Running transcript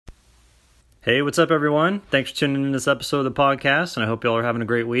Hey, what's up, everyone? Thanks for tuning in to this episode of the podcast, and I hope y'all are having a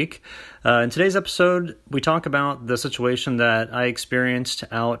great week. In today's episode, we talk about the situation that I experienced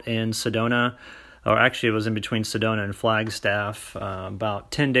out in Sedona, or actually it was in between Sedona and Flagstaff. About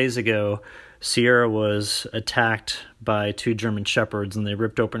 10 days ago, Sierra was attacked by two German Shepherds, and they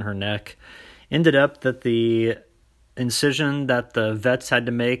ripped open her neck. Ended up that the incision that the vets had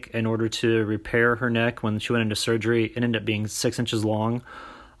to make in order to repair her neck when she went into surgery, it ended up being 6 inches long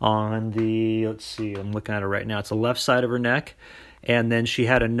on the, I'm looking at her right now, it's the left side of her neck, and then she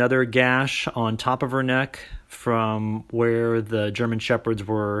had another gash on top of her neck from where the German Shepherds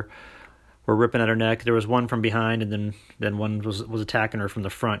were ripping at her neck. There was one from behind, and then one was attacking her from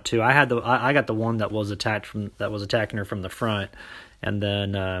the front too. I got the one that was attacking her from the front, and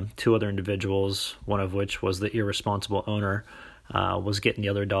then two other individuals, one of which was the irresponsible owner, was getting the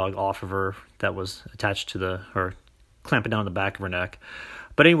other dog off of her that was attached to or clamping down the back of her neck.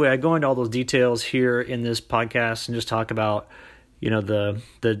 But anyway, I go into all those details here in this podcast and just talk about, the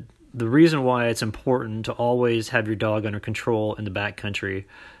reason why it's important to always have your dog under control in the backcountry,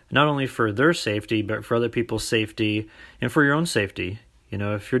 not only for their safety, but for other people's safety and for your own safety.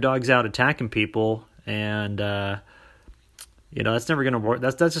 If your dog's out attacking people and, that's never going to work.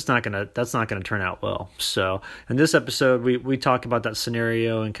 That's not going to turn out well. So in this episode, we talk about that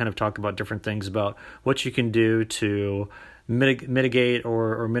scenario and kind of talk about different things about what you can do to mitigate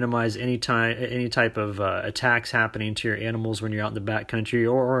or minimize any type of attacks happening to your animals when you're out in the backcountry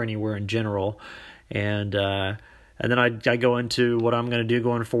or anywhere in general. And then I go into what I'm going to do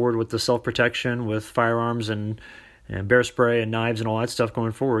going forward with the self-protection with firearms and bear spray and knives and all that stuff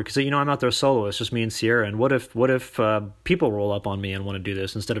going forward. Because, I'm out there solo. It's just me and Sierra. And what if people roll up on me and want to do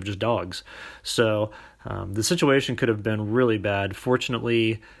this instead of just dogs? So the situation could have been really bad.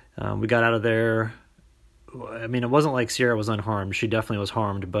 Fortunately, we got out of there. I mean, it wasn't like Sierra was unharmed. She definitely was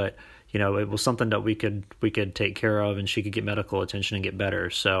harmed, but it was something that we could take care of, and she could get medical attention and get better.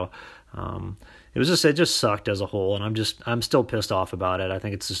 So it just sucked as a whole, and I'm still pissed off about it. I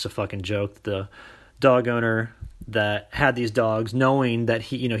think it's just a fucking joke. The dog owner that had these dogs, knowing that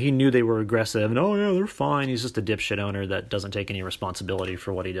he knew they were aggressive, and oh yeah, they're fine. He's just a dipshit owner that doesn't take any responsibility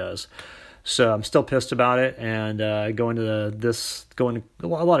for what he does. So I'm still pissed about it, and go into a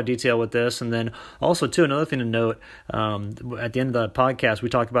lot of detail with this. And then also, too, another thing to note, at the end of the podcast, we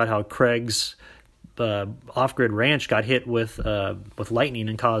talked about how Craig's off-grid ranch got hit with lightning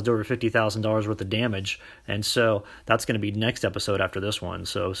and caused over $50,000 worth of damage. And so that's going to be next episode after this one.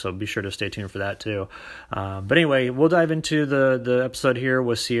 So be sure to stay tuned for that too. But anyway, we'll dive into the episode here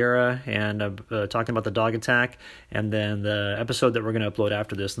with Sierra and talking about the dog attack. And then the episode that we're going to upload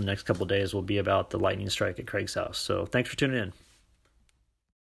after this in the next couple of days will be about the lightning strike at Craig's house. So thanks for tuning in.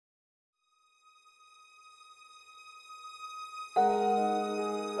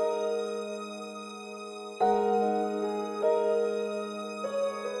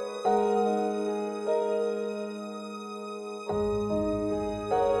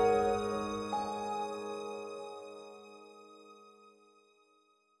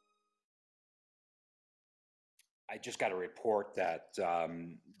 I just got a report that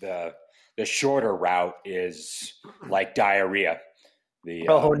the shorter route is like diarrhea.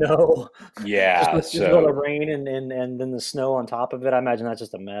 Oh no! Yeah, just all the rain and then the snow on top of it. I imagine that's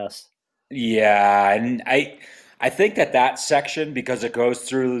just a mess. yeah, and I think that section, because it goes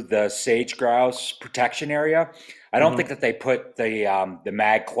through the sage grouse protection area, I don't think that they put the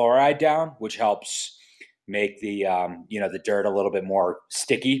mag chloride down, which helps make the dirt a little bit more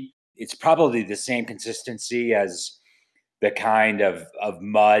sticky. It's probably the same consistency as the kind of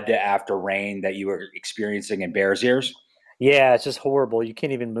mud after rain that you were experiencing in Bears Ears. Yeah, it's just horrible. You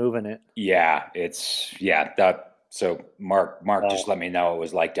can't even move in it. Yeah, so Mark just let me know it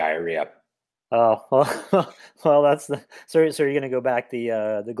was like diarrhea. Oh, well, that's so you're gonna go back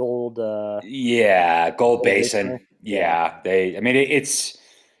the gold. Gold Basin. Yeah,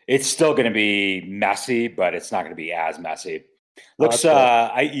 it's still going to be messy, but it's not going to be as messy. Looks,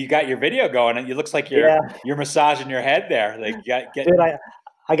 you got your video going, and it looks like you're massaging your head there. Like, Dude,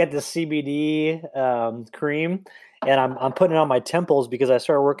 I got the CBD cream, and I'm putting it on my temples because I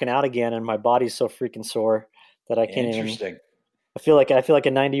started working out again, and my body's so freaking sore that I can't even. I feel like a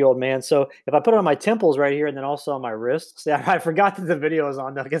 90-year-old man. So if I put it on my temples right here, and then also on my wrists, I forgot that the video was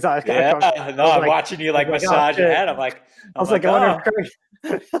on though because I was kind of I'm watching you massage your head. I was like, oh.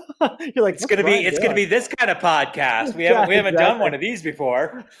 You're like, it's gonna be this kind of podcast. We haven't done one of these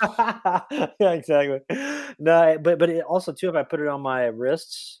before. Yeah, exactly. No, but it also too, if I put it on my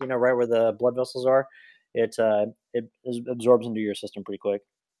wrists, right where the blood vessels are, it absorbs into your system pretty quick.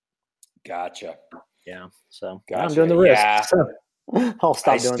 Gotcha. Yeah. So gotcha. I'm doing the wrist. So I'll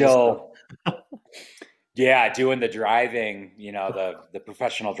stop doing this. Yeah, doing the driving, the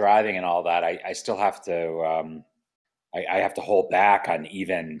professional driving and all that. I still have to I have to hold back on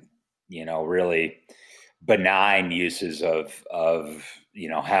even really benign uses of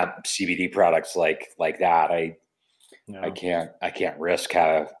have CBD products like that. Yeah. I can't risk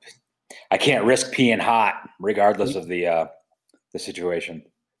I can't risk peeing hot regardless of the situation.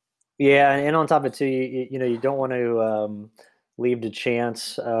 Yeah, and on top of it too, you don't want to leave to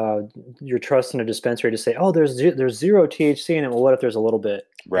chance your trust in a dispensary to say, oh, there's zero THC in it. Well, what if there's a little bit,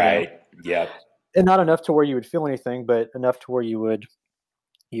 Right. Yep. and not enough to where you would feel anything, but enough to where you would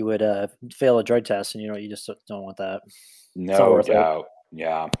fail a drug test, and you just don't want that. It's not No worth it. doubt.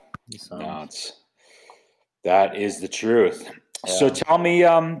 Yeah. So No, that is the truth. So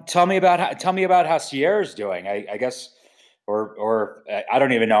yeah, tell me about how Sierra's doing. I guess, or I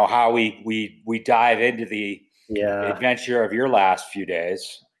don't even know how we dive into the yeah. adventure of your last few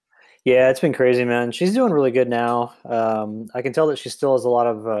days. Yeah, it's been crazy, man. She's doing really good now. I can tell that she still has a lot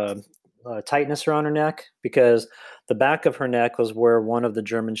of tightness around her neck because the back of her neck was where one of the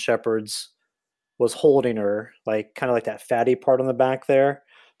German shepherds was holding her, like kind of like that fatty part on the back there.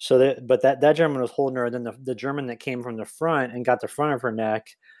 So but that German was holding her, and then the German that came from the front and got the front of her neck,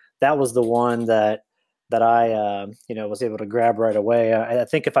 that was the one that I was able to grab right away. I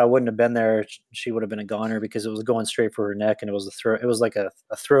think if I wouldn't have been there, she would have been a goner because it was going straight for her neck, and it was the throat. It was like a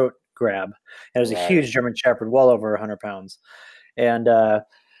throat grab, and it was a Right. huge German Shepherd, well over 100 pounds, and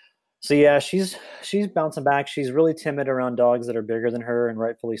so yeah, she's bouncing back. She's really timid around dogs that are bigger than her, and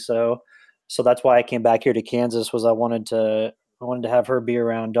rightfully so. So that's why I came back here to Kansas. Was I wanted to have her be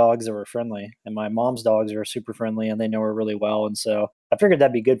around dogs that were friendly, and my mom's dogs are super friendly, and they know her really well. And so I figured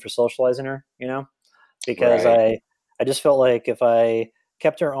that'd be good for socializing her, because Right. I just felt like if I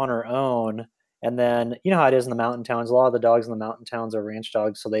kept her on her own, and then you know how it is in the mountain towns, a lot of the dogs in the mountain towns are ranch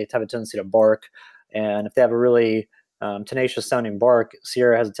dogs, so they have a tendency to bark, and if they have a really tenacious sounding bark,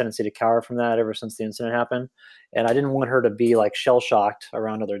 Sierra has a tendency to cower from that ever since the incident happened, and I didn't want her to be like shell shocked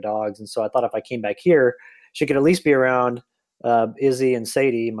around other dogs, and so I thought if I came back here, she could at least be around Izzy and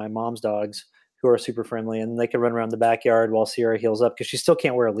Sadie, my mom's dogs, who are super friendly, and they can run around the backyard while Sierra heals up because she still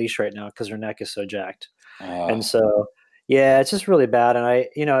can't wear a leash right now because her neck is so jacked. Uh, And so, yeah, it's just really bad. And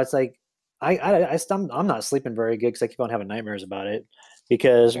it's like I'm not sleeping very good because I keep on having nightmares about it.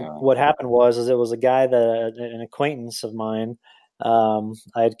 Because yeah. what happened was it was a guy that an acquaintance of mine. I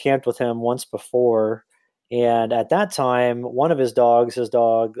had camped with him once before, and at that time, one of his dog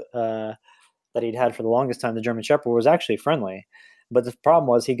that he'd had for the longest time, the German Shepherd, was actually friendly. But the problem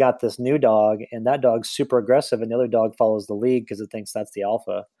was he got this new dog, and that dog's super aggressive, and the other dog follows the lead because it thinks that's the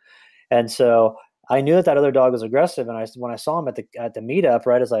alpha. And so I knew that that other dog was aggressive. And when I saw him at the meetup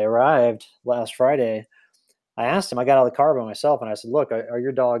right as I arrived last Friday, I asked him. I got out of the car by myself, and I said, "Look, are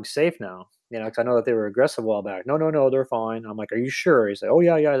your dogs safe now? Because I know that they were aggressive a while back." No, no, no, they're fine. I'm like, "Are you sure?" He said, "Oh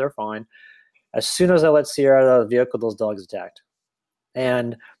yeah, yeah, they're fine." As soon as I let Sierra out of the vehicle, those dogs attacked,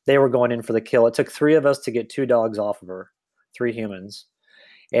 and they were going in for the kill. It took three of us to get two dogs off of her, three humans,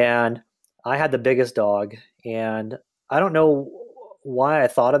 and I had the biggest dog, and I don't know why I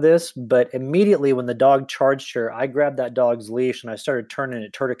thought of this, but immediately when the dog charged her, I grabbed that dog's leash and I started turning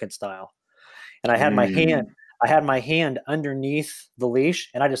it tourniquet style. And Mm, I had my hand underneath the leash,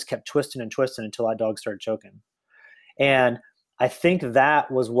 and I just kept twisting and twisting until that dog started choking. And I think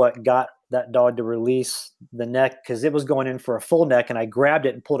that was what got that dog to release the neck because it was going in for a full neck, and I grabbed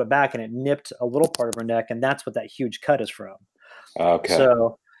it and pulled it back, and it nipped a little part of her neck, and that's what that huge cut is from. okay.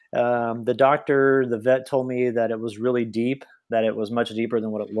 So the vet told me that it was really deep, that it was much deeper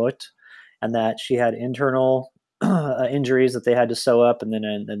than what it looked, and that she had internal injuries that they had to sew up, so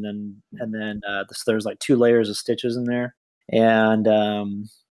there's like two layers of stitches in there, and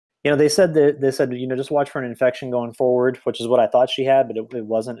they said just watch for an infection going forward, which is what I thought she had, but it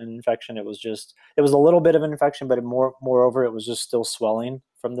wasn't an infection. It was a little bit of an infection, but moreover, it was just still swelling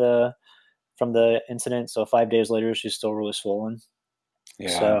from the incident. So 5 days later, she's still really swollen.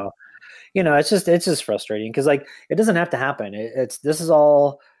 Yeah. So, it's just frustrating because like it doesn't have to happen. It's this is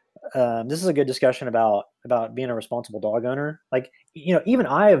all this is a good discussion about being a responsible dog owner. Like even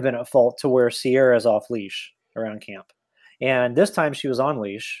I have been at fault to where Sierra's off leash around camp, and this time she was on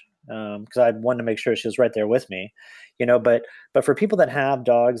leash because I wanted to make sure she was right there with me. But for people that have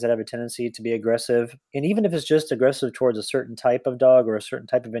dogs that have a tendency to be aggressive, and even if it's just aggressive towards a certain type of dog or a certain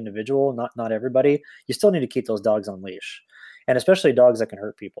type of individual, not everybody, you still need to keep those dogs on leash, and especially dogs that can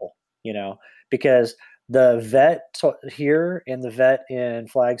hurt people. Because the vet here and the vet in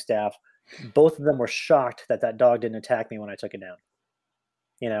Flagstaff, both of them were shocked that that dog didn't attack me when I took it down.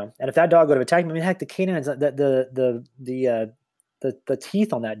 And if that dog would have attacked me, I mean, heck, the canines, the the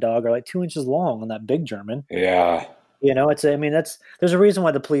teeth on that dog are like 2 inches long on that big German. Yeah. I mean, there's a reason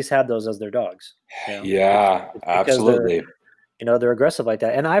why the police have those as their dogs. Yeah, It's because absolutely. they're aggressive like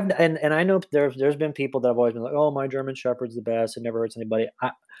that. And I know there's been people that have always been like, oh, my German Shepherd's the best. It never hurts anybody.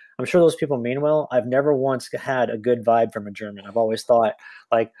 I'm sure those people mean well. I've never once had a good vibe from a German. I've always thought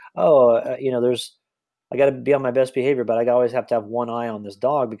like, oh, there's I got to be on my best behavior, but I always have to have one eye on this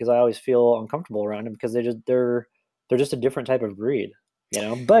dog because I always feel uncomfortable around him because they're just a different type of breed.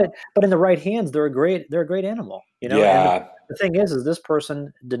 But in the right hands, they're a great animal. And Yeah. the thing is this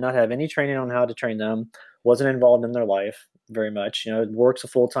person did not have any training on how to train them, wasn't involved in their life very much. Works a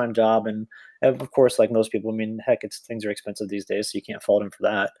full-time job, and of course, like most people, I mean, heck, things are expensive these days, so you can't fault him for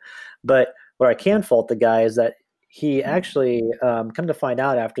that. But where I can fault the guy is that he actually, come to find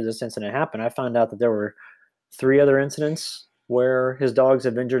out after this incident happened, I found out that there were 3 other incidents where his dogs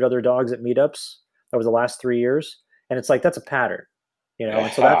have injured other dogs at meetups over the last 3 years, and it's like that's a pattern. And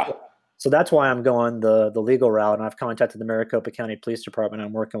Yeah. so that's why I'm going the legal route, and I've contacted the Maricopa County Police Department.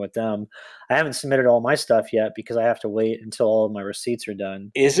 I'm working with them. I haven't submitted all my stuff yet because I have to wait until all of my receipts are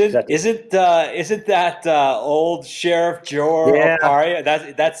done. 'Cause Isn't isn't isn't that old Sheriff Joe yeah,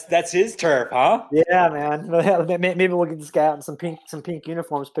 Oparia? That's his turf, huh? yeah, man. Maybe we'll get this guy out in some pink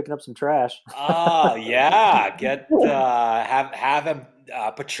uniforms picking up some trash. Oh yeah, get have him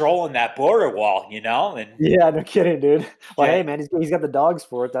patrolling that border wall, and Yeah, no kidding, dude. Well, hey, get man, he's got the dogs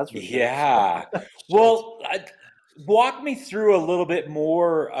for it. That's for sure. yeah. Shit. Well, walk me through a little bit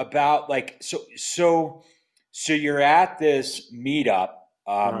more about like so you're at this meetup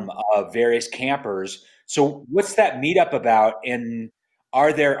Uh, of various campers. So what's that meetup about? And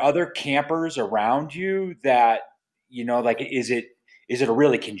are there other campers around you that like is it a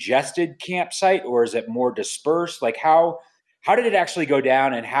really congested campsite or is it more dispersed? Like how did it actually go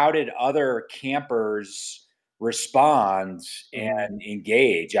down and how did other campers respond mhm. and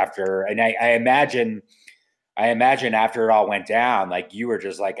engage after? And I imagine after it all went down, like you were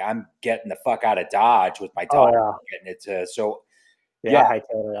just like, I'm getting the fuck out of Dodge with my Oh dog, yeah. getting it to. So Yeah, yeah. I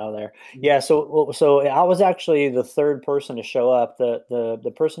hightailed it out of there. Yeah, so I was actually the third person to show up.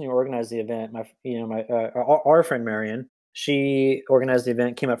 The person who organized the event, our friend Marion, she organized the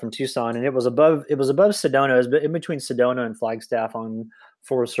event, came up from Tucson, and it was above Sedona, it was in between Sedona and Flagstaff on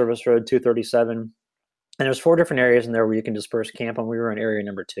Forest Service Road 237. And there's 4 different areas in there where you can disperse camp, and we were in area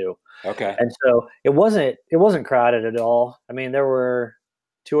number 2. Okay. And so it wasn't crowded at all. I mean, there were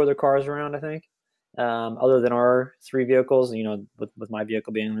 2 other cars around, I think, other than our 3 vehicles. With my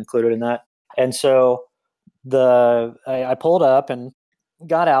vehicle being included in that. And so I pulled up and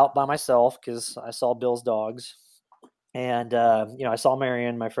got out by myself because I saw Bill's dogs, and I saw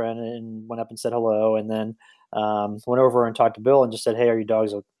Marion, my friend, and went up and said hello, and then went over and talked to Bill and just said, "Hey, are your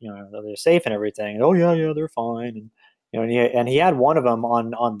dogs, are they safe and everything?" And, oh yeah, yeah, they're fine. And and he had one of them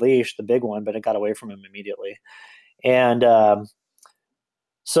on leash, the big one, but it got away from him immediately. And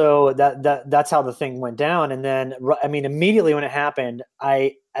so that's how the thing went down. And then I mean, immediately when it happened,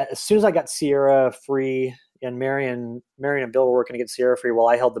 as soon as I got Sierra free. And Marion and Bill were working to get Sierra free while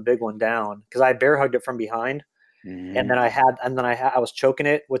I held the big one down because I bear hugged it from behind, and Hmm. then I was choking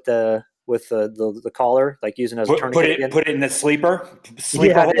it with the collar, like using it as a Put put tourniquet it again. put it in the sleeper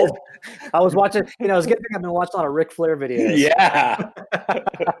Yeah, dude. hold. I was watching. It's a good thing I've been watching a lot of Ric Flair videos. Yeah.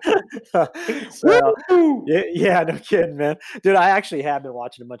 So, Woo! yeah, yeah, no kidding, man. Dude, I actually have been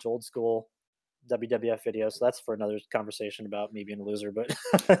watching a bunch of old school WWF videos. So that's for another conversation about me being a loser. But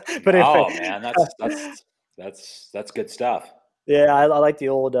but anyway, Oh man, that's good stuff. yeah, I like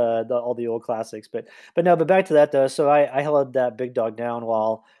all the old classics. But no, but back to that though. So I held that big dog down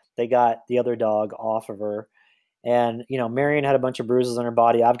while they got the other dog off of her. And Marion had a bunch of bruises on her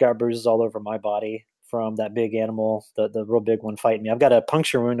body. I've got bruises all over my body from that big animal, the real big one fighting me. I've got a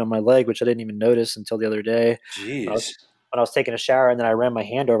puncture wound on my leg, which I didn't even notice until the other day. When I was Jeez. when I was taking a shower, and then I ran my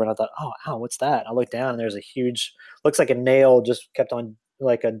hand over, and I thought, "Oh, ow, what's that?" I looked down, and there's a huge, looks like a nail just kept on,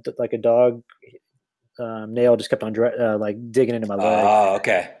 like a dog nail just kept on like digging into my leg. Oh,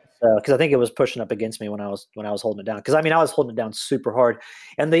 okay. Because I think it was pushing up against me when I was holding it down. Because I mean, I was holding it down super hard,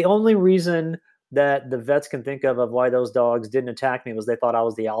 and the only reason that the vets can think of why those dogs didn't attack me was they thought I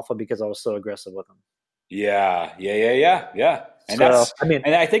was the alpha because I was so aggressive with them. Yeah, yeah, yeah, yeah, yeah. And So I mean,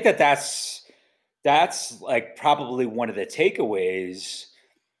 I think that's like probably one of the takeaways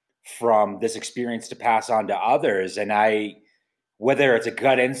from this experience to pass on to others. And whether it's a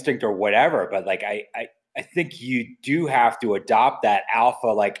gut instinct or whatever, but like I think you do have to adopt that alpha,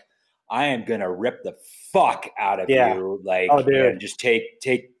 like I am gonna rip the fuck out of yeah. you, Oh, like, dude. and just take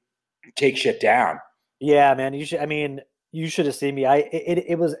shit down. Yeah, man. You should. I mean, You should have seen me.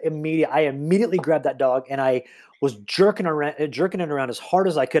 It was immediate. I immediately grabbed that dog and I was jerking it around as hard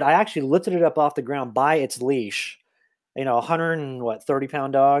as I could. I actually lifted it up off the ground by its leash.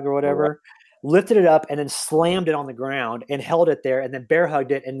 130-pound dog or Right. whatever. Lifted it up and then slammed it on the ground and held it there and then bear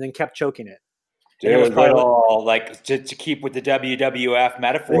hugged it and then kept choking it. And it was Dude, probably little like to keep with the WWF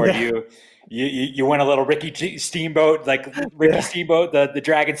metaphor, you went a little Steamboat, like Ricky yeah. Steamboat, the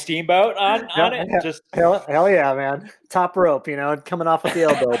Dragon Steamboat on it. Just Hell yeah, man. Top rope, coming off with the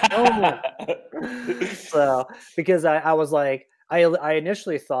elbow. Boom. So because I was like, I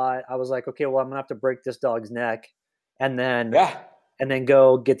initially thought I was like, okay, well, I'm gonna have to break this dog's neck and then yeah,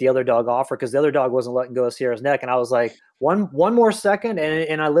 go get the other dog off her because the other dog wasn't letting go of Sierra's neck. And I was like, one more second.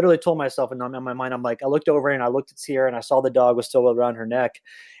 And I literally told myself in my mind, I'm like, I looked over and I looked at Sierra and I saw the dog was still around her neck.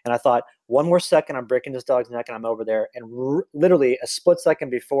 And I thought, one more second, I'm breaking this dog's neck and I'm over there. And literally a split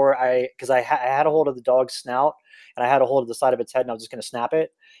second before because I had a hold of the dog's snout and I had a hold of the side of its head and I was just going to snap it.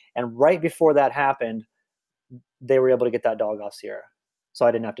 And right before that happened, they were able to get that dog off Sierra. So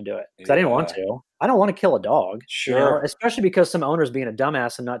I didn't have to do it because I didn't want yeah, to. I don't want to kill a dog, sure, especially because some owners being a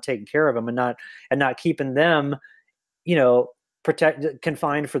dumbass and not taking care of them and not keeping them, you know,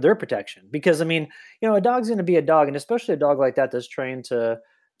 confined for their protection. Because I mean, a dog's going to be a dog, and especially a dog like that that's trained to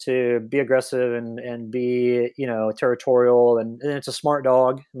be aggressive and be territorial, and it's a smart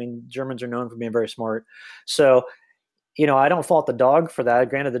dog. I mean, Germans are known for being very smart. So I don't fault the dog for that.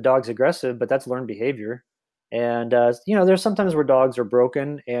 Granted, the dog's aggressive, but that's learned behavior. And there's sometimes where dogs are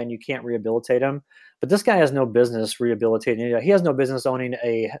broken and you can't rehabilitate them. But this guy has no business rehabilitating. He has no business owning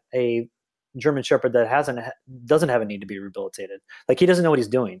a German Shepherd that doesn't have a need to be rehabilitated. Like he doesn't know what he's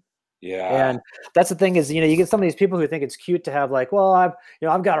doing. yeah, And that's the thing is, you get some of these people who think it's cute to have like, well, I've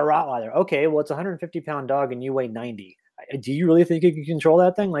got a Rottweiler. Okay, well, it's a 150-pound dog and you weigh 90. Do you really think you can control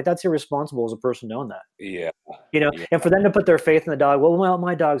that thing? Like that's irresponsible as a person to own that. yeah, And yeah, for them to put their faith in the dog, well,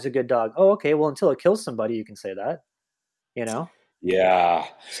 my dog's a good dog. Oh, okay. Well, until it kills somebody, you can say that, you know? yeah.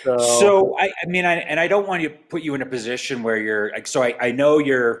 So, So I mean, I don't want to put you in a position where you're like. So I know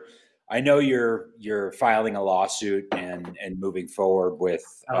you're filing a lawsuit and moving forward with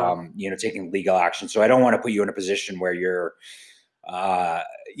uh, taking legal action. So I don't want to put you in a position where you're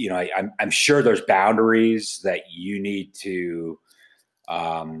I'm sure there's boundaries that you need to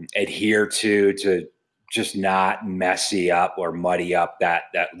adhere to just not messy up or muddy up that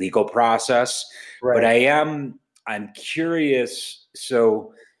legal process. But right. I'm curious.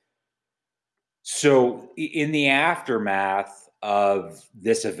 So in the aftermath of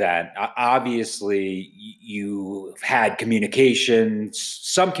this event, obviously you've had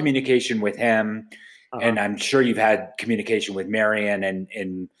some communication with him, Uh-huh. and I'm sure you've had communication with Marion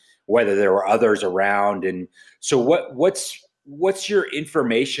and whether there were others around. And so what's your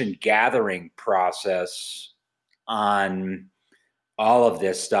information gathering process on all of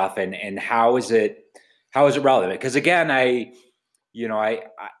this stuff, and how is it relevant? Because again, I've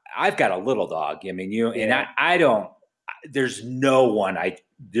got a little dog. I mean, and Yeah. I don't. There's no one I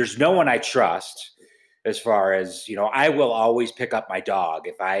trust as far as I will always pick up my dog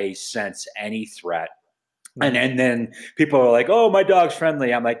if I sense any threat. And Hmm. and then people are like, "Oh, my dog's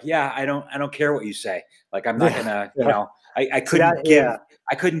friendly." I'm like, "Yeah, I don't care what you say. Like, I'm not Yeah. gonna, Yeah. I See that? couldn't Yeah.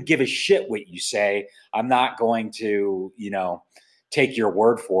 give a shit what you say. I'm not going to, take your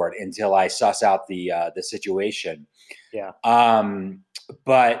word for it until I suss out the situation." Yeah. Um,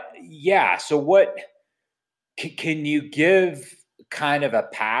 but yeah, so can you give kind of a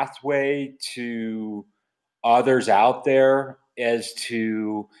pathway to others out there as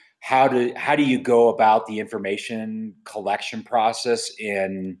to how do you go about the information collection process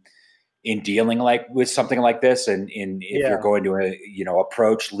in dealing like with something like this, and in if you're Yeah. going to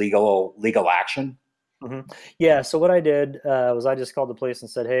approach legal action? Hmm. Yeah. So what I did was I just called the police and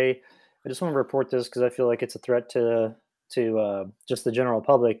said, "Hey, I just want to report this because I feel like it's a threat to just the general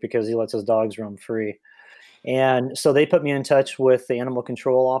public because he lets his dogs roam free." And so they put me in touch with the animal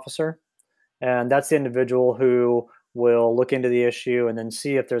control officer, and that's the individual who will look into the issue and then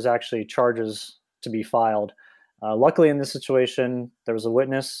see if there's actually charges to be filed. Luckily, in this situation, there was a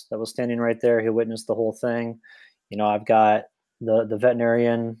witness that was standing right there who witnessed the whole thing. I've got the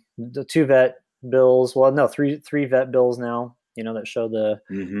veterinarian, the two vet bills. Well, no, three vet bills now. That show the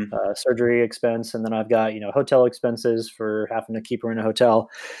Hmm. surgery expense, and then I've got hotel expenses for having to keep her in a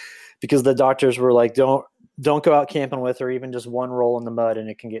hotel because the doctors were like, don't go out camping with her, even just one roll in the mud, and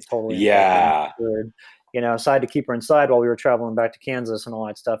it can get totally infected and Yeah. cured. So I had to keep her inside while we were traveling back to Kansas and all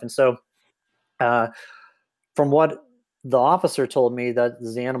that stuff. And so, uh, from what the officer told me, that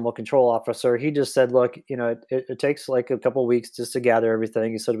the animal control officer, he just said, look, it takes like a couple of weeks just to gather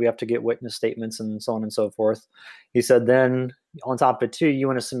everything. He said, we have to get witness statements and so on and so forth. He said, then on top of it too, you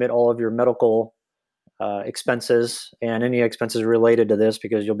want to submit all of your medical expenses and any expenses related to this,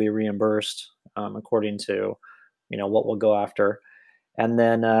 because you'll be reimbursed according to, what we'll go after. And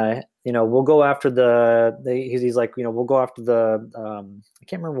then, we'll go after he's like, we'll go after I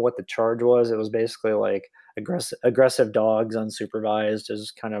can't remember what the charge was. It was basically like aggressive dogs unsupervised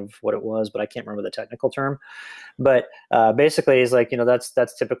is kind of what it was, but I can't remember the technical term. But basically he's like,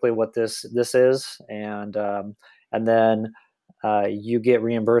 that's typically what this is. And then you get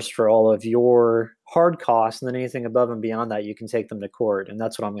reimbursed for all of your hard costs, and then anything above and beyond that, you can take them to court. And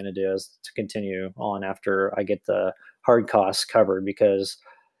that's what I'm going to do, is to continue on after I get the hard costs covered, because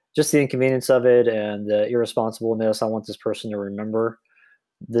just the inconvenience of it and the irresponsibleness, I want this person to remember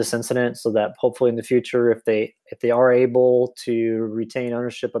this incident, so that hopefully in the future, if they are able to retain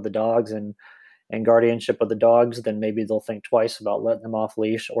ownership of the dogs and guardianship of the dogs, then maybe they'll think twice about letting them off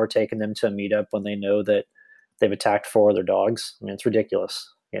leash or taking them to a meetup when they know that they've attacked 4 other dogs. I mean, it's ridiculous.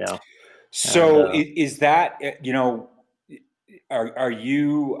 And So is that,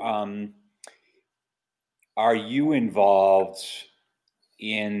 are you involved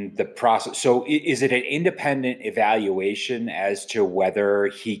in the process? So is it an independent evaluation as to whether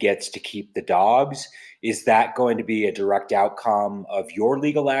he gets to keep the dogs? Is that going to be a direct outcome of your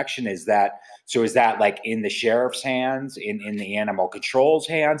legal action? Is that like in the sheriff's hands, in the animal control's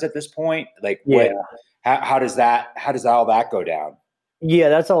hands at this point? Like yeah, how does all that go down? yeah,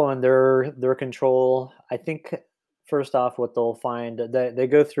 that's all in their control. I think first off, what they'll find, they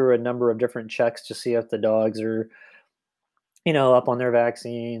go through a number of different checks to see if the dogs are, up on their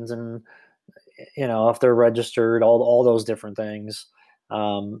vaccines, and if they're registered, all those different things.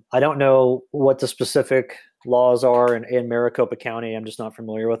 I don't know what the specific laws are in Maricopa County. I'm just not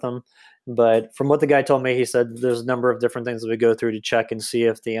familiar with them. But from what the guy told me, he said there's a number of different things that we go through to check and see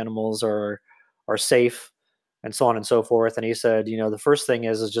if the animals are safe, and so on and so forth. And he said, the first thing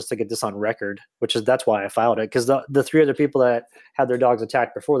is just to get this on record, that's why I filed it, because the 3 other people that had their dogs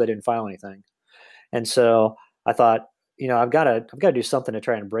attacked before, they didn't file anything. And so I thought, I've got to do something to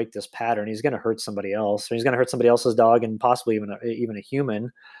try and break this pattern. He's going to hurt somebody else. He's going to hurt somebody else's dog, and possibly even a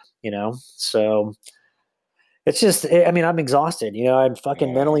human. So it's just, I mean, I'm exhausted. I'm fucking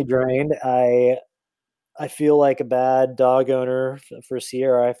Yeah. mentally drained. I feel like a bad dog owner for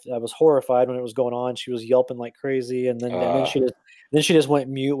Sierra. I was horrified when it was going on. She was yelping like crazy, and then she just went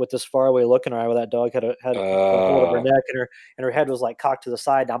mute with this faraway look in her eye, where that dog had a hold of her uh, neck, and her head was like cocked to the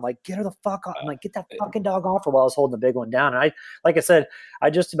side. And I'm like, get her the fuck off! I'm like, get that fucking dog off her, while I was holding the big one down. And like I said, I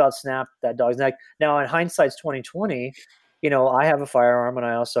just about snapped that dog's neck. Now, in hindsight's 2020, I have a firearm, and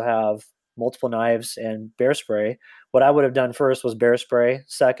I also have multiple knives and bear spray. What I would have done first was bear spray.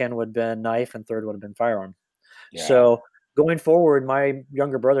 Second would have been knife, and third would have been firearm. yeah. So going forward, my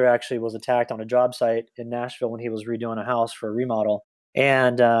younger brother actually was attacked on a job site in Nashville when he was redoing a house for a remodel.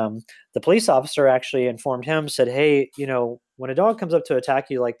 And the police officer actually informed him, said, hey, when a dog comes up to attack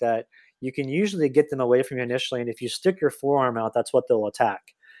you like that, you can usually get them away from you initially. And if you stick your forearm out, that's what they'll attack.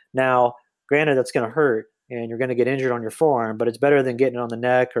 Now, granted, that's going to hurt and you're going to get injured on your forearm, but it's better than getting it on the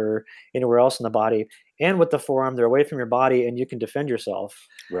neck or anywhere else in the body. And with the forearm, they're away from your body and you can defend yourself.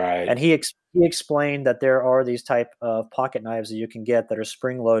 Right. And he explained that there are these type of pocket knives that you can get that are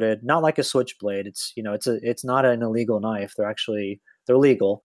spring loaded, not like a switchblade. It's not an illegal knife. They're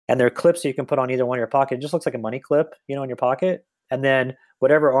legal, and they're clips that you can put on either one of your pocket. It just looks like a money clip, in your pocket. And then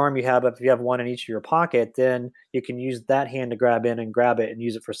whatever arm you have, if you have one in each of your pocket, then you can use that hand to grab in and grab it and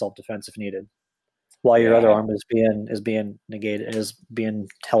use it for self defense if needed, while your other Yeah. arm is being negated, is being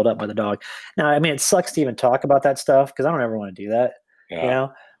held up by the dog. Now, I mean, it sucks to even talk about that stuff because I don't ever want to do that, you Yeah.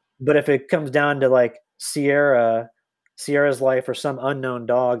 know. But if it comes down to like Sierra's life or some unknown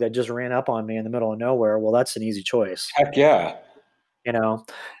dog that just ran up on me in the middle of nowhere, well, that's an easy choice, Heck yeah. you know.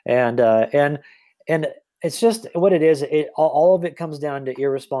 And it's just what it is. All of it comes down to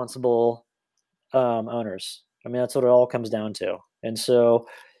irresponsible owners. I mean, that's what it all comes down to. And so,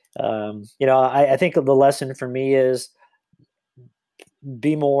 I think the lesson for me is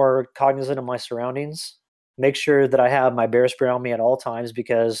be more cognizant of my surroundings. Make sure that I have my bear spray on me at all times,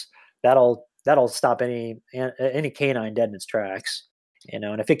 because that'll stop any canine dead in its tracks.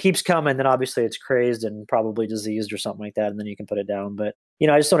 And if it keeps coming, then obviously it's crazed and probably diseased or something like that, and then you can put it down. But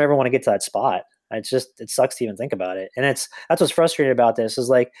I just don't ever want to get to that spot. It sucks to even think about it. And that's what's frustrating about this is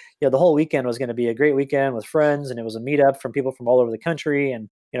like, the whole weekend was going to be a great weekend with friends, and it was a meetup from people from all over the country. And,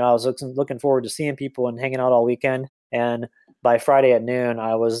 I was looking forward to seeing people and hanging out all weekend. And by Friday at noon,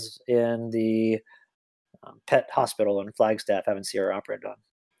 I was in the pet hospital in Flagstaff having Sierra operated on.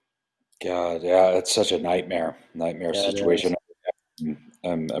 God, yeah, it's such a nightmare Yeah, it is. situation.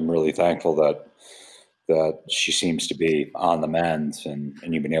 I'm really thankful that she seems to be on the mend, and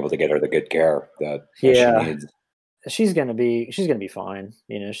you've been able to get her the good care that she Yeah, needs. she's gonna be fine.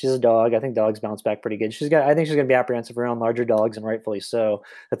 She's a dog. I think dogs bounce back pretty good. I think she's gonna be apprehensive around larger dogs, and rightfully so.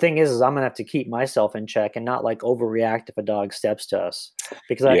 The thing is I'm gonna have to keep myself in check and not like overreact if a dog steps to us,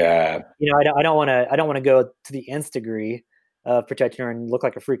 because Yeah, I don't want to go to the nth degree of protecting her and look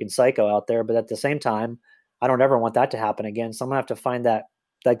like a freaking psycho out there. But at the same time, I don't ever want that to happen again. So I'm gonna have to find that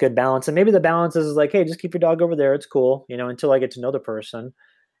good balance. And maybe the balance is like, hey, just keep your dog over there. It's cool, until I get to know the person,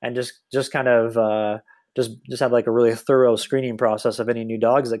 and just kind of just have like a really thorough screening process of any new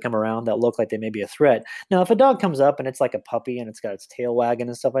dogs that come around that look like they may be a threat. Now, if a dog comes up and it's like a puppy and it's got its tail wagging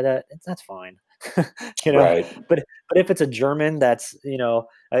and stuff like that, that's fine. you know, right. but if it's a German that's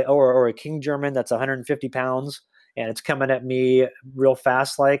or a King German that's 150 pounds and it's coming at me real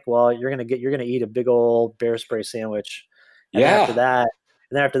fast, like, well, you're gonna eat a big old bear spray sandwich, and then after Yeah,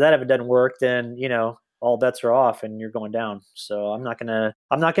 that, if it doesn't work, then all bets are off and you're going down. So I'm not gonna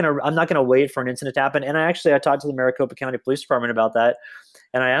wait for an incident to happen. And I talked to the Maricopa County Police Department about that,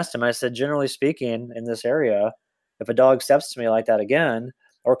 and I asked him. I said, generally speaking, in this area, if a dog steps to me like that again,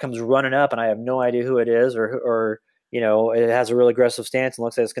 or comes running up and I have no idea who it is, or it has a real aggressive stance and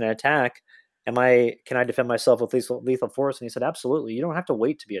looks like it's going to attack, can I defend myself with lethal force? And he said, absolutely. You don't have to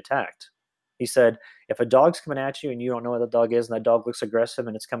wait to be attacked. He said, if a dog's coming at you and you don't know what the dog is and that dog looks aggressive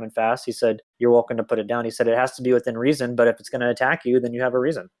and it's coming fast, he said, you're welcome to put it down. He said, it has to be within reason, but if it's going to attack you, then you have a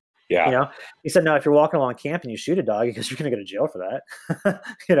reason. You yeah, know, he said, no, if you're walking along camp and you shoot a dog, because you're going to go to jail for that.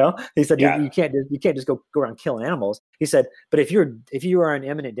 He said, yeah, you can't just go around killing animals. He said, but if you are in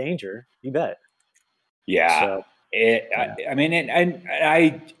imminent danger, you bet. yeah. So yeah. I mean, and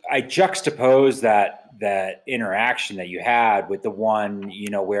I juxtapose that interaction that you had with the one,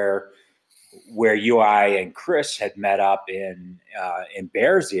 where you, I, and Chris had met up in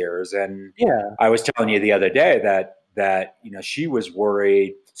Bears Ears, and Yeah. I was telling you the other day that she was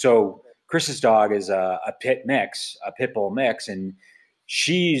worried. So Chris's dog is a pit bull mix, and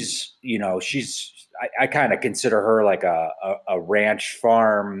I kind of consider her like a ranch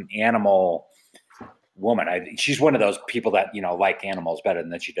farm animal woman. She's one of those people that like animals better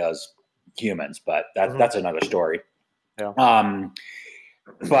than she does humans, but Mhm. that's another story. Yeah.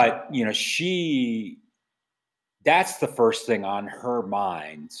 But she that's the first thing on her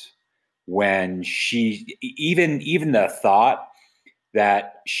mind when she even the thought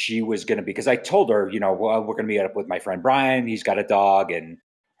that she was going to be, because I told her, well, we're going to meet up with my friend Brian. He's got a dog. And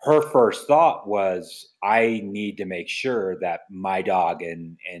her first thought was, I need to make sure that my dog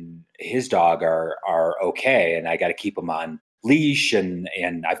and his dog are okay. And I got to keep them on leash, and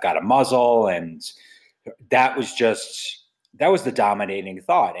I've got a muzzle. And that was the dominating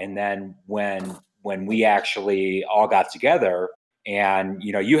thought. And then when we actually all got together, and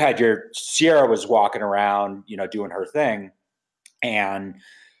you had Sierra was walking around, doing her thing, and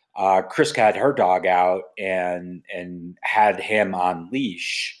Chris had her dog out and had him on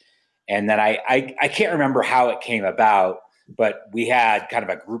leash. And then I can't remember how it came about, but we had kind of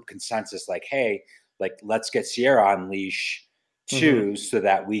a group consensus, like, hey, like, let's get Sierra on leash Mhm. too, so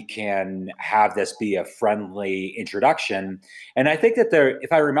that we can have this be a friendly introduction. And I think that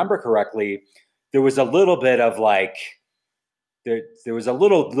if I remember correctly, there was a little bit of like, there was a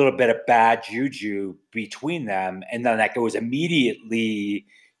little bit of bad juju between them, and then that goes immediately.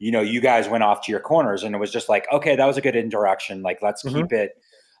 You guys went off to your corners, and it was just like, okay, that was a good interaction. Like, let's Mhm. keep it.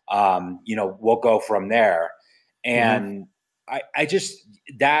 We'll go from there. Mhm. And I just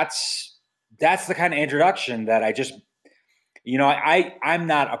that's the kind of introduction that I just I'm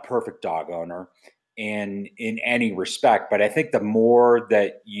not a perfect dog owner in any respect, but I think the more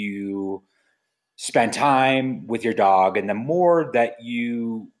that you spend time with your dog, and the more that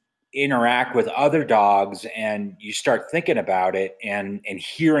you interact with other dogs and you start thinking about it and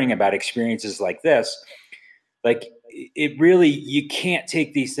hearing about experiences like this, like, it really, you can't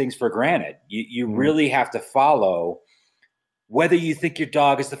take these things for granted. You Mhm. really have to follow, whether you think your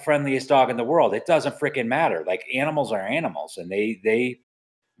dog is the friendliest dog in the world. It doesn't freaking matter. Like, animals are animals, and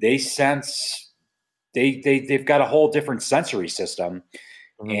they sense, they've got a whole different sensory system.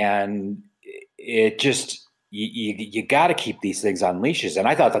 Mhm. And it just, you got to keep these things on leashes. And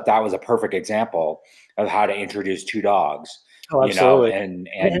I thought that was a perfect example of how to introduce two dogs, Oh, absolutely. and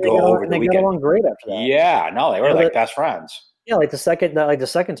go over And the they got weekend. along great after that. Yeah, no, they You were know like that best friends. Yeah, like the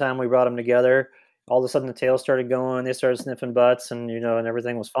second time we brought them together, all of a sudden the tails started going, they started sniffing butts, and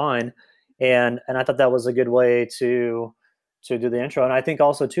everything was fine. And I thought that was a good way to to do the intro. And I think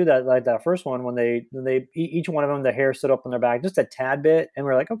also too that like that first one when they each one of them the hair stood up on their back just a tad bit, and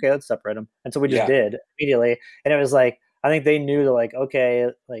we're like, okay, let's separate them. And so we just Yeah. did immediately, and it was like I think they knew that like okay,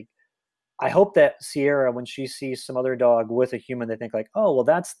 like I hope that Sierra when she sees some other dog with a human, they think like, oh well,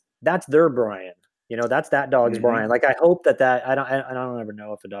 that's their Brian. You know, that's that dog's Brian. Like I hope that I don't ever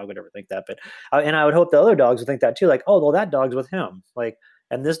know if a dog would ever think that, but and I would hope the other dogs would think that too. Like, oh well, that dog's with him. Like,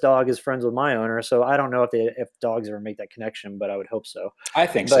 and this dog is friends with my owner. So I don't know if dogs ever make that connection, but I would hope so. I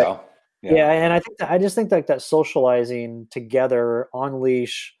think But so. yeah, and I just think like that socializing together on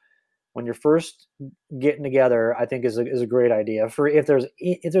leash when you're first getting together, I think is a great idea for if there's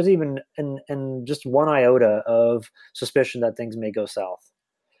even in just one iota of suspicion that things may go south.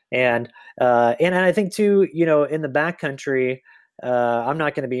 And I think too, you know, in the backcountry, I'm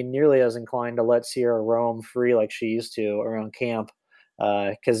not going to be nearly as inclined to let Sierra roam free like she used to around camp,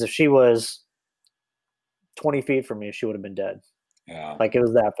 because if she was 20 feet from me, she would have been dead. Yeah. Like it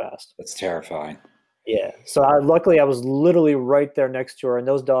was that fast. That's terrifying. Yeah. So luckily, I was literally right there next to her, and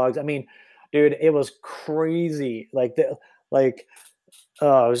those dogs. I mean, dude, it was crazy. It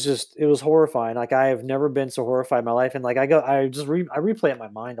was horrifying. Like I have never been so horrified in my life. And like I replay it in my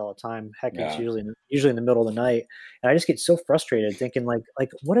mind all the time. Heck, it's Yeah. usually in the middle of the night, and I just get so frustrated thinking like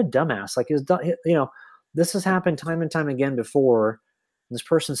what a dumbass. Like you know, this has happened time and time again before, and this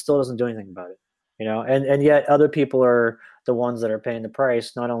person still doesn't do anything about it. You know, and yet other people are the ones that are paying the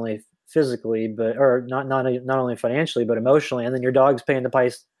price, not only physically, but or not only financially, but emotionally. And then your dog's paying the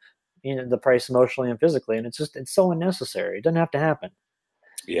price, you know, the price emotionally and physically. And it's so unnecessary. It doesn't have to happen.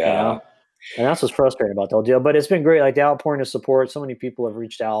 You Yeah. know, and that's what's frustrating about the whole deal. But it's been great, like the outpouring of support. So many people have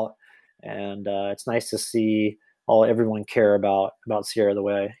reached out, and it's nice to see everyone care about Sierra the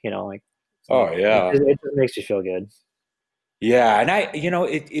way you know, Oh yeah. it just makes you feel good. Yeah. And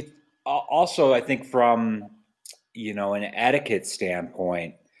it also, I think from, an etiquette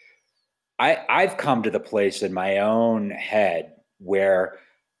standpoint, I've come to the place in my own head where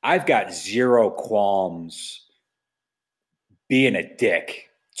I've got zero qualms being a dick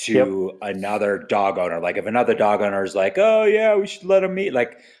Yep. to another dog owner. Like if another dog owner is like, "Oh yeah, we should let him meet,"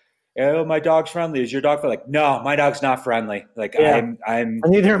 like, "Oh, my dog's friendly. Is your dog friendly?" Like, no, my dog's not friendly. Like Yeah. I'm And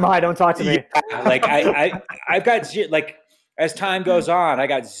neither am I. Don't talk to yeah, me. like I've got like as time goes on, I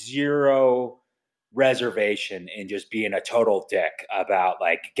got zero reservation in just being a total dick about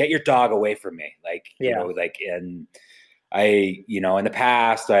like get your dog away from me. Like, Yeah. like in in the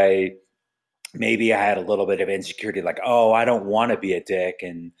past maybe I had a little bit of insecurity, like, oh, I don't want to be a dick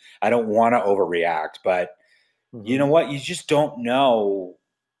and I don't want to overreact. But you Hmm. know what? You just don't know.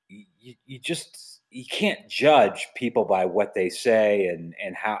 You can't judge people by what they say and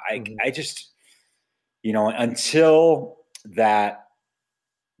how Hmm. I just, until that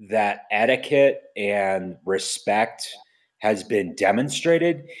etiquette and respect has been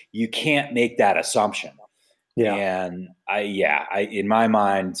demonstrated, you can't make that assumption. Yeah. And in my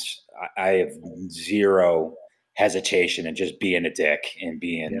mind, I have zero hesitation in just being a dick and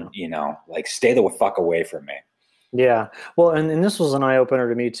being, Yeah. like stay the fuck away from me. Yeah. Well, and this was an eye opener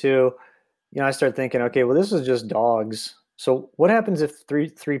to me too. You know, I started thinking, okay, well, this is just dogs. So what happens if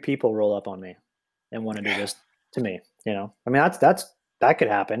three people roll up on me and want to do this to me? You know, I mean, that could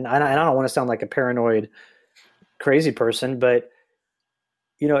happen. And I don't want to sound like a paranoid, crazy person, but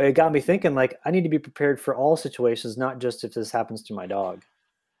you know, it got me thinking. Like, I need to be prepared for all situations, not just if this happens to my dog.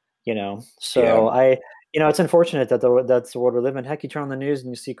 You know, so Yeah. you know, it's unfortunate that that's the world we live in. Heck, you turn on the news and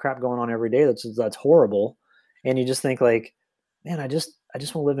you see crap going on every day. That's horrible, and you just think like, man, I just want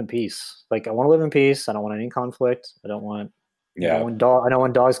to live in peace. Like, I want to live in peace. I don't want any conflict. Yeah. I don't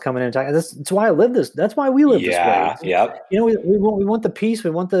want dogs coming in and attacking. That's why I live this. That's why we live this way. Yeah. Yep. You know, we want the peace.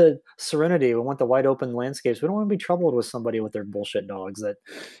 We want the serenity. We want the wide open landscapes. We don't want to be troubled with somebody with their bullshit dogs. That,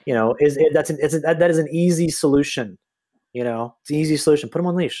 you know, that is an easy solution. You know, it's an easy solution. Put them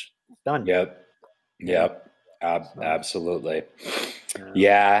on leash. Done. Yep. You know. Yep. So, Absolutely. yeah.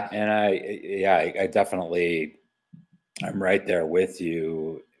 Yeah. And I definitely, I'm right there with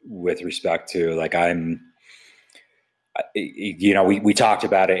you with respect to like, we talked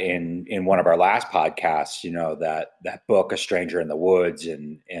about it in one of our last podcasts, that book, A Stranger in the Woods,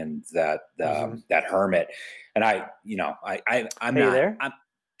 and that, Hmm. that hermit. And I'm Hey, you not, there?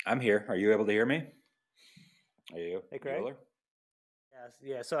 I'm here. Are you able to hear me? Are you, Hey, Craig. Bueller? Yes.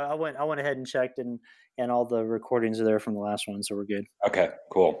 Yeah. So I went ahead and checked, and all the recordings are there from the last one, so we're good. Okay,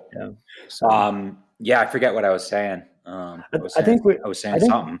 cool. Yeah. So Yeah, I forget what I was saying. I think I was saying I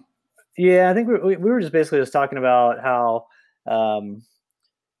think, something. yeah, I think we were just basically just talking about how, um,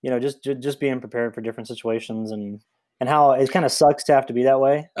 you know, just being prepared for different situations, and and how it kind of sucks to have to be that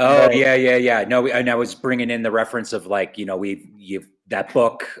way. Oh But yeah. No, and I was bringing in the reference of like you've that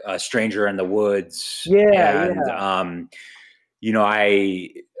book, Stranger in the Woods, yeah, and yeah. you know I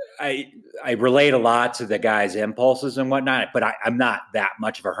I relate a lot to the guy's impulses and whatnot, but I'm not that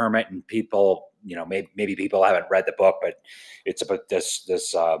much of a hermit. And people, maybe people haven't read the book, but it's about this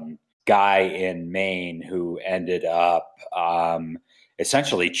guy in Maine who ended up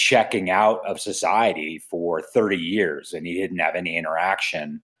essentially checking out of society for 30 years, and he didn't have any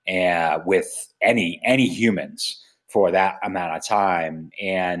interaction with any humans for that amount of time.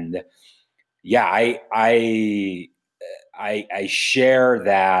 And yeah, I share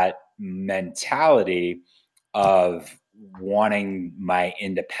that mentality of wanting my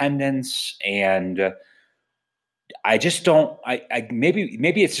independence, and I just don't. I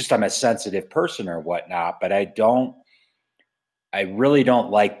maybe it's just I'm a sensitive person or whatnot, but I don't. I really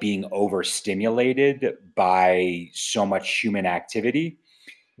don't like being overstimulated by so much human activity.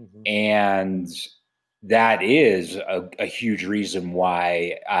 Hmm. And that is a huge reason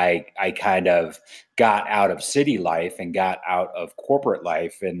why I kind of got out of city life and got out of corporate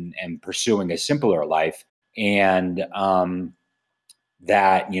life and pursuing a simpler life. And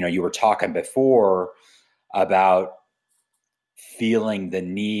that, you were talking before about feeling the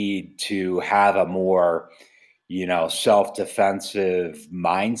need to have a more self-defensive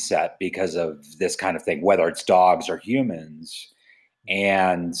mindset because of this kind of thing, whether it's dogs or humans.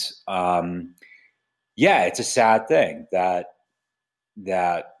 And yeah, it's a sad thing that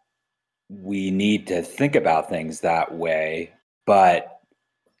we need to think about things that way. But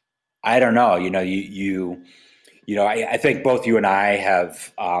I don't know, I think both you and I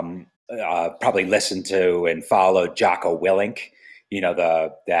have probably listened to and followed Jocko Willink,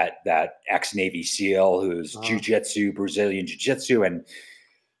 that ex Navy SEAL who's Uh, jujitsu, Brazilian jiu-jitsu, and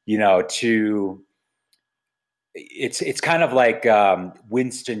to it's kind of like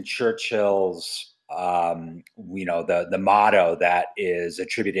Winston Churchill's the motto that is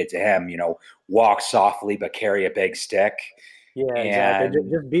attributed to him, walk softly but carry a big stick. yeah, exactly. And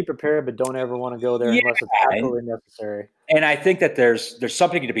Just be prepared, but don't ever want to go there yeah, unless it's and, absolutely necessary. and I think that there's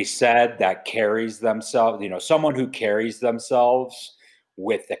something to be said that carries themselves, someone who carries themselves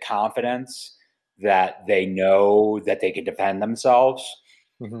with the confidence that they know that they can defend themselves.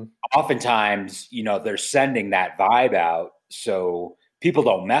 Hmm. Oftentimes, they're sending that vibe out so people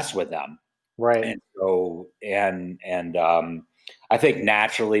don't mess with them. Right. And I think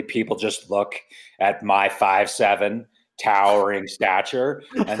naturally people just look at my 5'7" towering stature,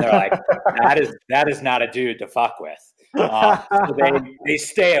 and they're like, that is not a dude to fuck with. So they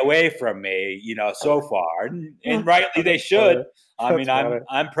stay away from me, so far, and rightly they That's should. funny. I mean,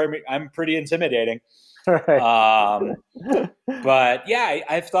 That's funny. I'm pretty intimidating. Right. Um, but yeah,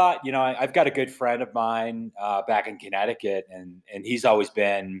 I've thought, I've got a good friend of mine back in Connecticut, and he's always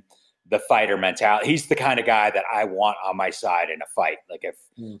been the fighter mentality. He's the kind of guy that I want on my side in a fight.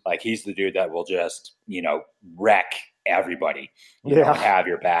 Mm. Like he's the dude that will just, wreck everybody, and Yeah. have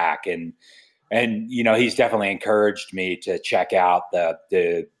your back. And he's definitely encouraged me to check out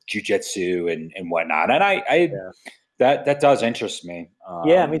the jujitsu and whatnot. And I Yeah. that does interest me.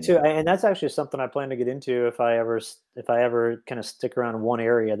 Yeah, me too. And that's actually something I plan to get into if I ever kind of stick around in one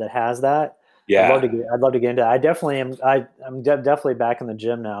area that has that. Yeah. I'd love to get into it. I definitely am. Definitely back in the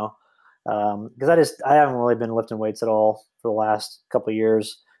gym now. Because I haven't really been lifting weights at all for the last couple of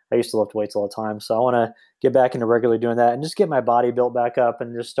years. I used to lift weights all the time, so I want to get back into regularly doing that and just get my body built back up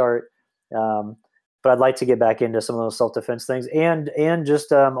and just start. Um, but I'd like to get back into some of those self defense things and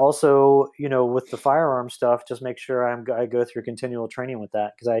just also with the firearm stuff, just make sure I go through continual training with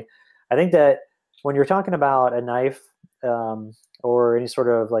that because I think that when you're talking about a knife or any sort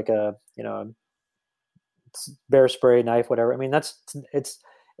of like a bear spray knife, whatever. I mean, it's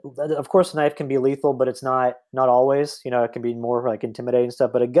of course a knife can be lethal, but it's not always. It can be more like intimidating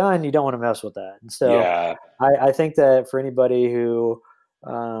stuff. But a gun, you don't want to mess with that. And so Yeah. I think that for anybody who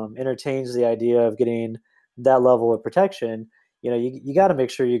entertains the idea of getting that level of protection, you got to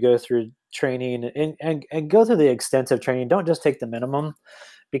make sure you go through training and go through the extensive training. Don't just take the minimum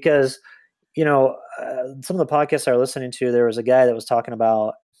because some of the podcasts I was listening to, there was a guy that was talking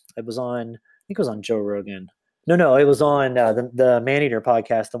about. It was on, I think it was on Joe Rogan. No, it was on the Maneater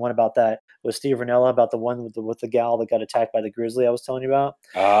podcast. The one about that with Steve Ranella about the one with the gal that got attacked by the grizzly I was telling you about.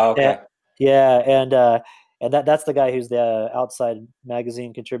 Oh, And, okay. yeah, and that's the guy who's the Outside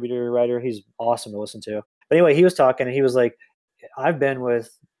Magazine contributor writer. He's awesome to listen to. But anyway, he was talking and he was like, I've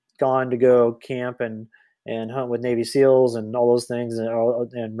gone to go camp and hunt with Navy SEALs and all those things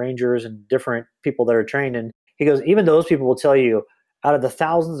and Rangers and different people that are trained. And he goes, even those people will tell you, out of the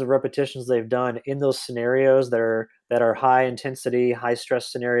thousands of repetitions they've done in those scenarios that are high intensity, high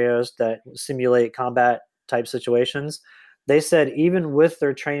stress scenarios that simulate combat type situations, they said even with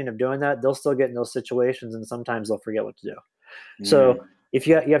their training of doing that, they'll still get in those situations and sometimes they'll forget what to do. So Mm. if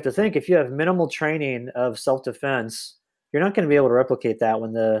you have to think, if you have minimal training of self-defense, you're not going to be able to replicate that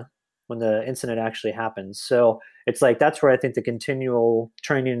when the incident actually happens. So it's like that's where I think the continual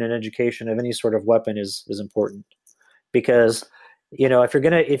training and education of any sort of weapon is important, because if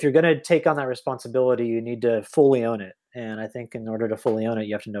you're gonna take on that responsibility, you need to fully own it. And I think in order to fully own it,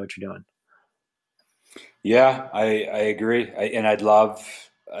 you have to know what you're doing. Yeah, I agree. And I'd love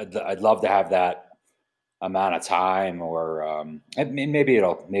to have that amount of time, or I mean, maybe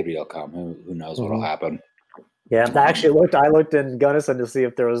it'll come. Who knows what'll Mhm. happen? Yeah, Um, I looked in Gunnison to see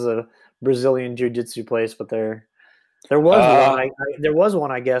if there was a Brazilian jiu-jitsu place, but there was one. uh, There was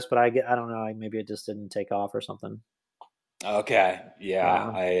one, I guess, but I don't know. Maybe it just didn't take off or something. okay,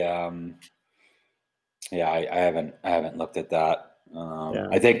 yeah, Yeah, I haven't looked at that. yeah.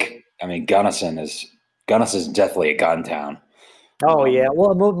 I think, I mean, Gunnison is definitely a gun town. Oh yeah. Um,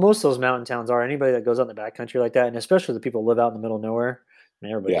 Well, most of those mountain towns are. Anybody that goes out in the backcountry like that, and especially the people who live out in the middle of nowhere. I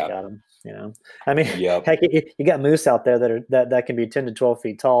mean, everybody's yeah, got them. I mean, yep. heck, you got moose out there that can be 10 to 12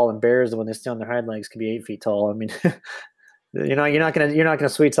 feet tall, and bears when they stand on their hind legs can be 8 feet tall. I mean, you're not gonna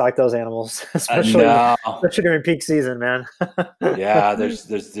sweet talk those animals, No, especially during peak season, man. yeah, there's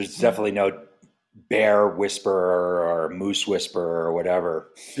definitely no bear whisperer or moose whisperer or whatever.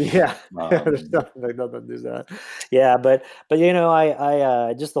 Yeah, there's Um, nothing like nothing to do that. Yeah, but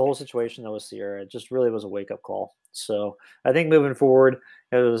just the whole situation that was Sierra, it just really was a wake up call. So I think moving forward,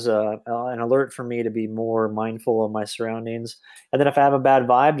 it was an alert for me to be more mindful of my surroundings. And then if I have a bad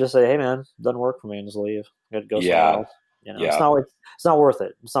vibe, just say, "Hey, man, doesn't work for me," and just leave. I got to go somewhere yeah, else. yeah. It's not worth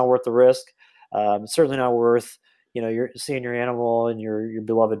it. It's not worth the risk. It's certainly not worth you're seeing your animal and your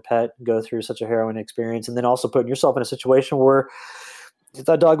beloved pet go through such a harrowing experience, and then also putting yourself in a situation where if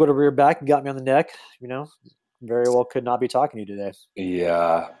that dog would have reared back and got me on the neck, very well could not be talking to you today.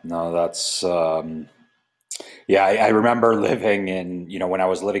 Yeah, no, that's yeah. I remember living in, when I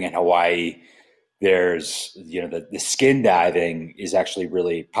was living in Hawaii. There's, the skin diving is actually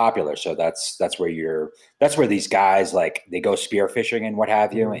really popular. So that's where these guys, like, they go spearfishing and what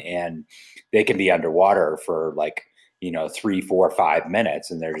have you, Mhm. and they can be underwater for like 3, 4, 5 minutes,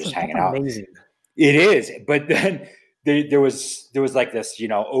 and they're just That's hanging out. amazing. It is, but then there was like this,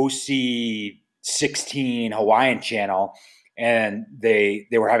 OC 16 Hawaiian channel, and they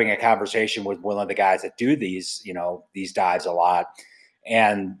were having a conversation with one of the guys that do these dives a lot,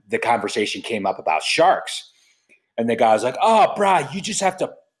 and the conversation came up about sharks, and the guy was like, "Oh, brah, you just have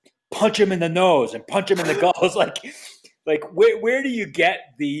to punch him in the nose and punch him in the gulls." Like where do you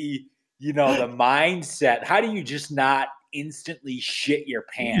get the mindset? How do you just not instantly shit your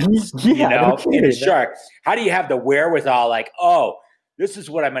pants, Yeah, no in a kidding. shark? How do you have the wherewithal, like, oh, this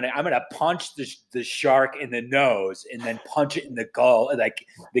is what I'm gonna punch the shark in the nose and then punch it in the gull, like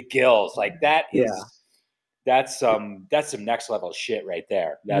the gills? Like, Yeah, that's some next level shit right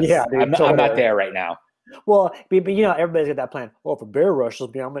there. yeah, dude, I'm not totally. there right now. Well, but everybody's got that plan. Well, if a bear rushes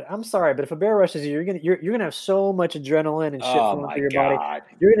me, I'm sorry, but if a bear rushes you, you're gonna have so much adrenaline and shit Oh flowing my through your body. god.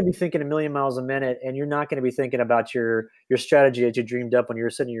 You're gonna be thinking a million miles a minute, and you're not gonna be thinking about your strategy that you dreamed up when you were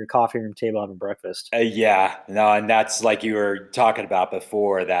sitting at your coffee room table having breakfast. Yeah, no, and that's like you were talking about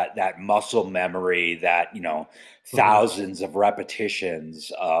before, that muscle memory, that Mhm. thousands of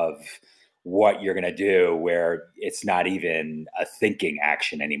repetitions of what you're gonna do, where it's not even a thinking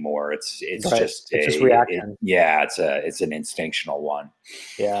action anymore. It's Right. just It's just it reaction. yeah, it's an instinctual one.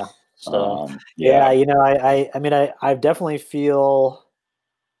 Yeah. So yeah, Yeah, I definitely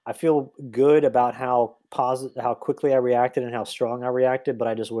I feel good about how quickly I reacted and how strong I reacted, but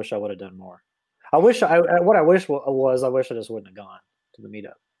I just wish I would have done more. What I wish was I wish I just wouldn't have gone to the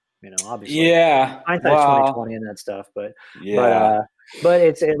meetup. Obviously, yeah. hindsight's 2020 Well, and that stuff, but yeah,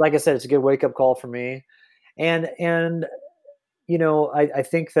 like I said, it's a good wake up call for me, and I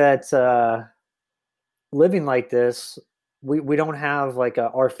think that living like this, we don't have like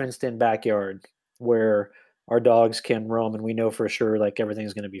our fenced in backyard where our dogs can roam and we know for sure like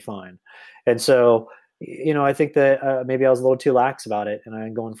everything's going to be fine. And so, I think that maybe I was a little too lax about it,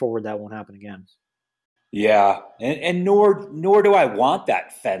 and going forward that won't happen again. yeah, and nor do I want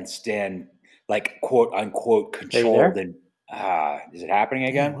that fenced in, like, quote unquote, Are you controlled. there? And is it happening Damn,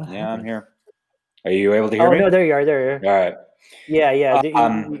 again? what Yeah, I'm happened? here. Are you able to hear Oh me? no, there you are. There you are. All right. Yeah, yeah.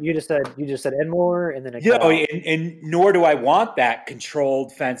 Um, You just said and more, and then it cut and, out. and nor do I want that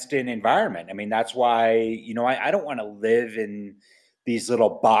controlled, fenced in environment. I mean, that's why I don't want to live in these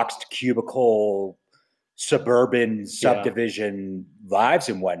little boxed cubicle suburban subdivision lives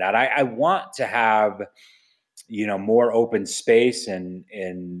and whatnot. I want to have, more open space and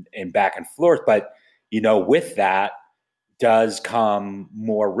back and forth, but with that does come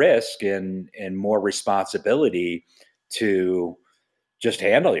more risk and more responsibility to just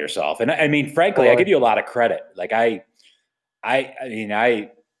handle yourself. And I mean, frankly, I give you a lot of credit. Like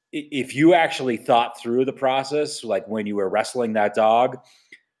if you actually thought through the process, like when you were wrestling that dog,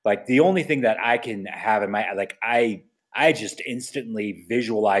 like the only thing that I can have in my, like, I just instantly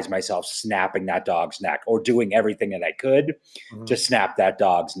visualize myself snapping that dog's neck or doing everything that I could to snap that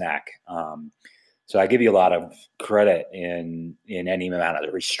dog's neck. So I give you a lot of credit in any amount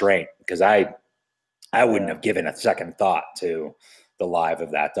of restraint, because I wouldn't have given a second thought to the life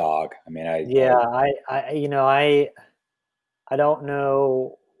of that dog. I mean, I don't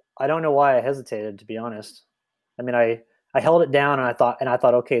know. I don't know why I hesitated, to be honest. I mean, I held it down and I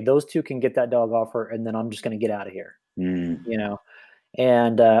thought, okay, those two can get that dog off her, and then I'm just going to get out of here.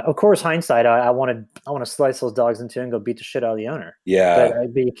 And of course, hindsight, I want to slice those dogs in two and go beat the shit out of the owner. Yeah.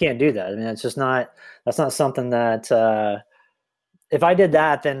 But you can't do that. I mean, that's not something that, if I did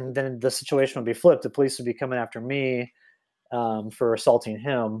that, then the situation would be flipped. The police would be coming after me for assaulting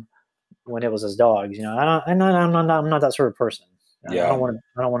him when it was his dogs. I'm not that sort of person. Yeah. I don't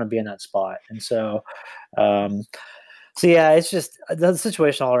want to be in that spot. And so, yeah, it's just the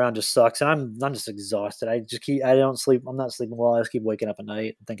situation all around just sucks, and I'm just exhausted. I don't sleep. I'm not sleeping well. I just keep waking up at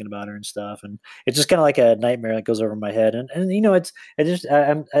night and thinking about her and stuff, and it's just kind of like a nightmare that goes over my head. And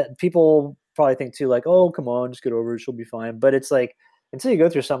people probably think too, like, oh, come on, just get over it, she'll be fine. But it's like, until you go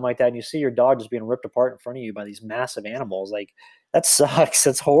through something like that and you see your dog just being ripped apart in front of you by these massive animals, like, that sucks.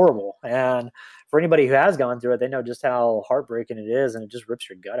 It's horrible. And for anybody who has gone through it, they know just how heartbreaking it is, and it just rips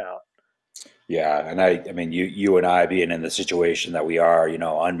your gut out. Yeah. And I mean, you and I being in the situation that we are,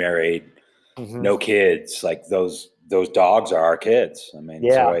 unmarried, no kids, like those dogs are our kids. I mean,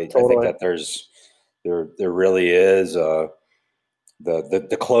 Yeah, so I totally. think that there really is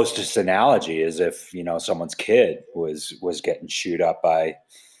the closest analogy is if, someone's kid was getting chewed up by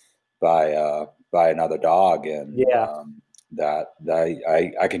another dog. And that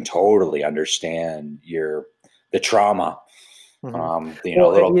I can totally understand the trauma, little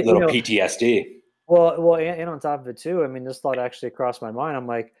PTSD. Well, and on top of it too, I mean, this thought actually crossed my mind. I'm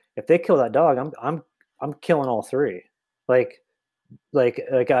like, if they kill that dog, I'm killing all three. I know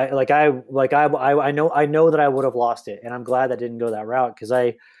that I would have lost it, and I'm glad that didn't go that route, because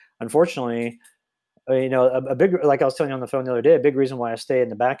unfortunately, a big, like I was telling you on the phone the other day, a big reason why I stay in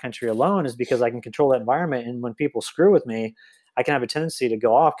the backcountry alone is because I can control that environment, and when people screw with me, I can have a tendency to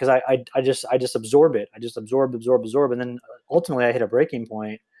go off, because I just absorb it. I just absorb, and then ultimately I hit a breaking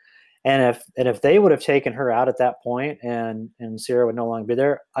point. And if they would have taken her out at that point, and Sierra would no longer be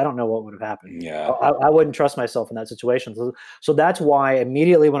there, I don't know what would have happened. Yeah. I wouldn't trust myself in that situation. So that's why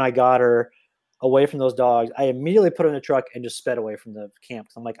immediately when I got her away from those dogs, I immediately put her in the truck and just sped away from the camp.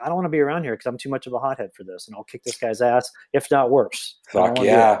 I'm like, I don't want to be around here because I'm too much of a hothead for this, and I'll kick this guy's ass, if not worse. Fuck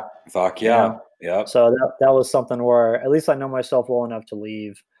yeah. Yep. So that was something where at least I know myself well enough to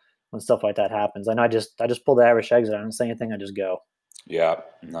leave when stuff like that happens. And I just pull the Irish exit. I don't say anything. I just go. Yeah,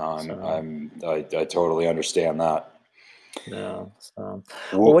 no, I totally understand that. No. So,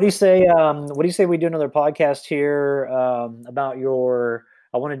 well, what do you say? What do you say we do another podcast here about your?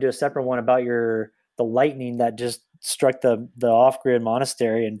 I want to do a separate one about the lightning that just struck the off-grid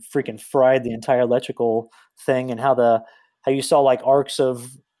monastery and freaking fried the entire electrical thing, and how you saw like arcs of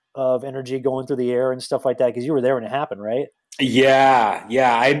energy going through the air and stuff like that, because you were there when it happened, right? Yeah.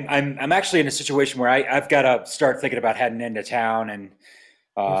 I'm actually in a situation where I've got to start thinking about heading into town, and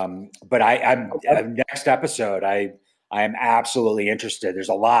but I'm next episode. I am absolutely interested. There's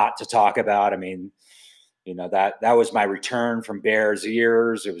a lot to talk about. I mean, that was my return from Bears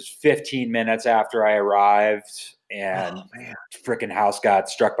Ears. It was 15 minutes after I arrived, and freaking house got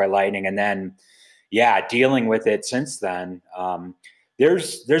struck by lightning, and then dealing with it since then.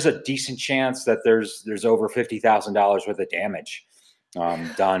 There's a decent chance that there's over $50,000 worth of damage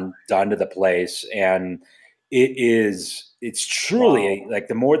done to the place, and it's truly like,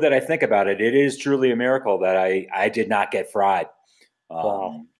 the more that I think about it, it is truly a miracle that I did not get fried.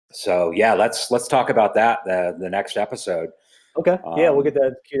 So let's talk about that the next episode. Okay. We'll get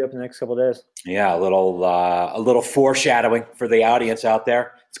that queued up in the next couple of days. Yeah, a little foreshadowing for the audience out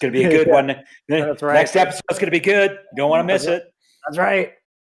there. It's going to be a good one. That's right. Next episode's going to be good. You don't want to miss it. That's right.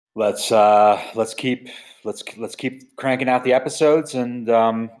 Let's keep cranking out the episodes, and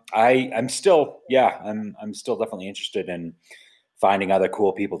I'm still definitely interested in finding other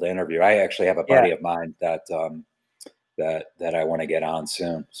cool people to interview. I actually have a buddy of mine that that I want to get on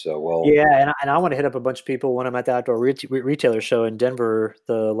soon. So Yeah, and I want to hit up a bunch of people when I'm at the outdoor retailer show in Denver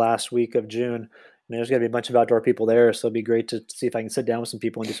the last week of June. There's going to be a bunch of outdoor people there, so it'd be great to see if I can sit down with some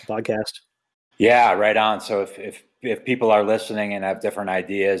people and do some podcast. Yeah, right on. So if people are listening and have different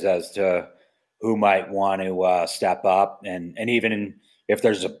ideas as to who might want to step up, and even if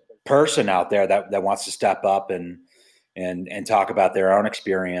there's a person out there that wants to step up and talk about their own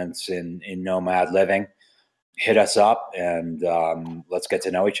experience in nomad living, hit us up and let's get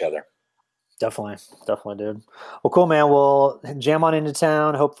to know each other. Definitely, dude. Well, cool, man. We'll jam on into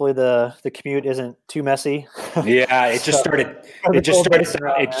town. Hopefully, the commute isn't too messy. Yeah, it just started.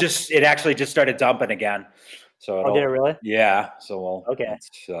 It actually just started dumping again. So did it really? Yeah. So okay.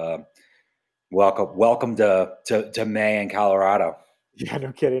 It's welcome to May in Colorado. Yeah,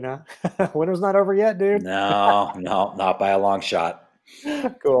 no kidding, huh? Winter's not over yet, dude. No, not by a long shot.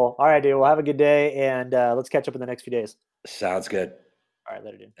 Cool. All right, dude. Well, have a good day, and let's catch up in the next few days. Sounds good. All right,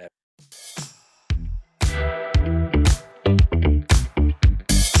 later, dude.